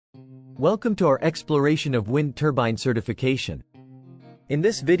Welcome to our exploration of wind turbine certification. In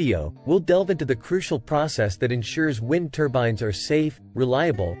this video, we'll delve into the crucial process that ensures wind turbines are safe,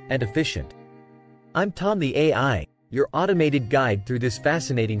 reliable, and efficient. I'm Tom the AI, your automated guide through this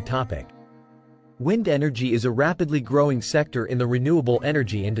fascinating topic. Wind energy is a rapidly growing sector in the renewable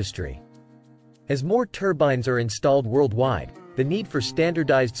energy industry. As more turbines are installed worldwide, the need for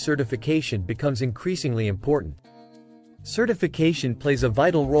standardized certification becomes increasingly important. Certification plays a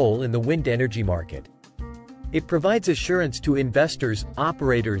vital role in the wind energy market. It provides assurance to investors,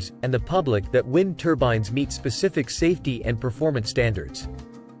 operators, and the public that wind turbines meet specific safety and performance standards.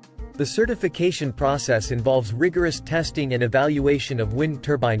 The certification process involves rigorous testing and evaluation of wind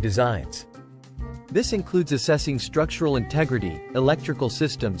turbine designs. This includes assessing structural integrity, electrical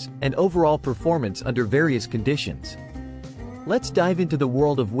systems, and overall performance under various conditions. Let's dive into the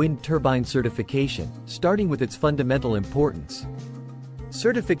world of wind turbine certification, starting with its fundamental importance.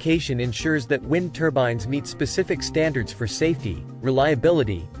 Certification ensures that wind turbines meet specific standards for safety,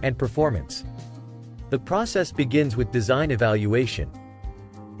 reliability, and performance. The process begins with design evaluation.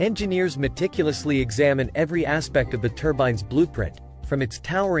 Engineers meticulously examine every aspect of the turbine's blueprint, from its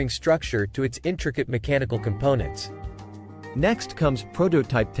towering structure to its intricate mechanical components. Next comes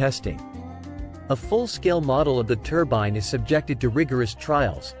prototype testing. A full-scale model of the turbine is subjected to rigorous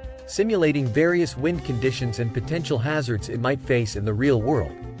trials, simulating various wind conditions and potential hazards it might face in the real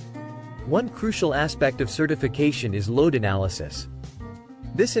world. One crucial aspect of certification is load analysis.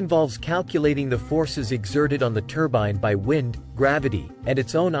 This involves calculating the forces exerted on the turbine by wind, gravity, and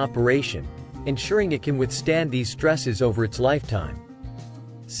its own operation, ensuring it can withstand these stresses over its lifetime.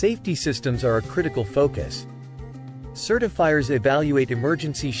 Safety systems are a critical focus. Certifiers evaluate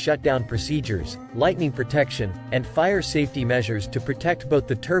emergency shutdown procedures, lightning protection, and fire safety measures to protect both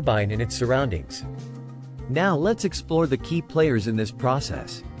the turbine and its surroundings. Now let's explore the key players in this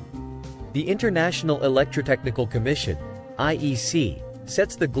process. The International Electrotechnical Commission, IEC,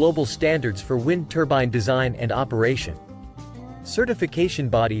 sets the global standards for wind turbine design and operation. Certification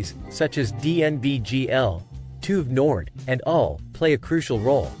bodies, such as DNV GL, TÜV Nord, and UL, play a crucial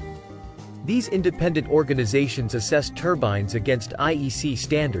role. These independent organizations assess turbines against IEC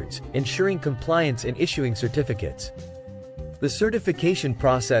standards, ensuring compliance and issuing certificates. The certification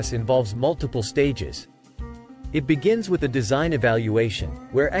process involves multiple stages. It begins with a design evaluation,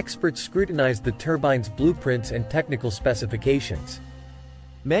 where experts scrutinize the turbine's blueprints and technical specifications.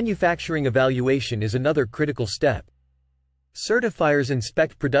 Manufacturing evaluation is another critical step. Certifiers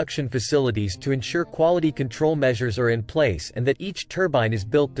inspect production facilities to ensure quality control measures are in place and that each turbine is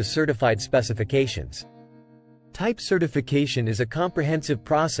built to certified specifications. Type certification is a comprehensive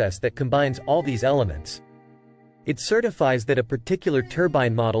process that combines all these elements. It certifies that a particular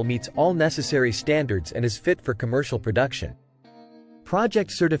turbine model meets all necessary standards and is fit for commercial production.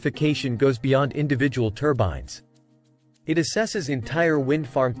 Project certification goes beyond individual turbines. It assesses entire wind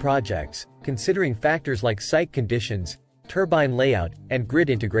farm projects, considering factors like site conditions, turbine layout, and grid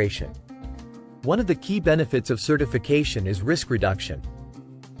integration. One of the key benefits of certification is risk reduction.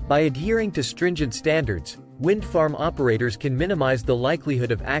 By adhering to stringent standards, wind farm operators can minimize the likelihood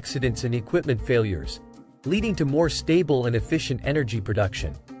of accidents and equipment failures, leading to more stable and efficient energy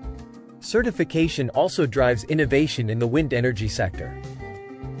production. Certification also drives innovation in the wind energy sector.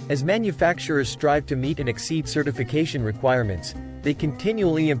 As manufacturers strive to meet and exceed certification requirements, they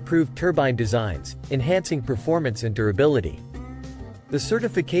continually improve turbine designs, enhancing performance and durability. The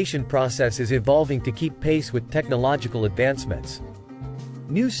certification process is evolving to keep pace with technological advancements.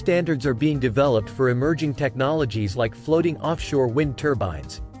 New standards are being developed for emerging technologies like floating offshore wind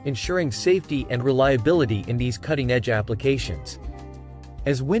turbines, ensuring safety and reliability in these cutting-edge applications.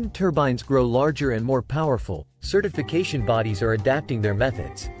 As wind turbines grow larger and more powerful, certification bodies are adapting their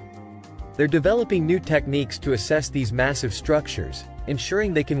methods. They're developing new techniques to assess these massive structures,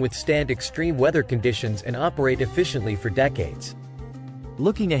 ensuring they can withstand extreme weather conditions and operate efficiently for decades.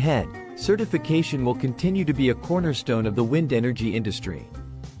 Looking ahead, certification will continue to be a cornerstone of the wind energy industry.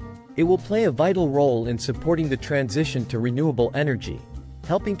 It will play a vital role in supporting the transition to renewable energy,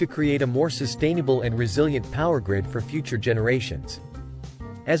 helping to create a more sustainable and resilient power grid for future generations.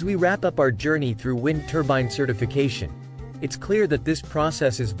 As we wrap up our journey through wind turbine certification, it's clear that this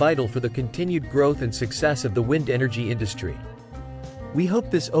process is vital for the continued growth and success of the wind energy industry. We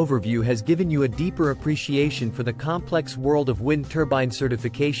hope this overview has given you a deeper appreciation for the complex world of wind turbine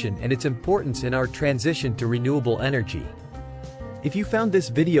certification and its importance in our transition to renewable energy. If you found this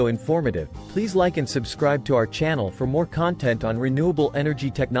video informative, please like and subscribe to our channel for more content on renewable energy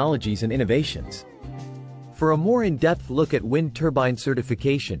technologies and innovations. For a more in-depth look at wind turbine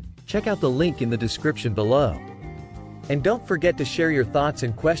certification, check out the link in the description below. And don't forget to share your thoughts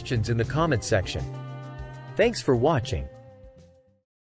and questions in the comment section. Thanks for watching.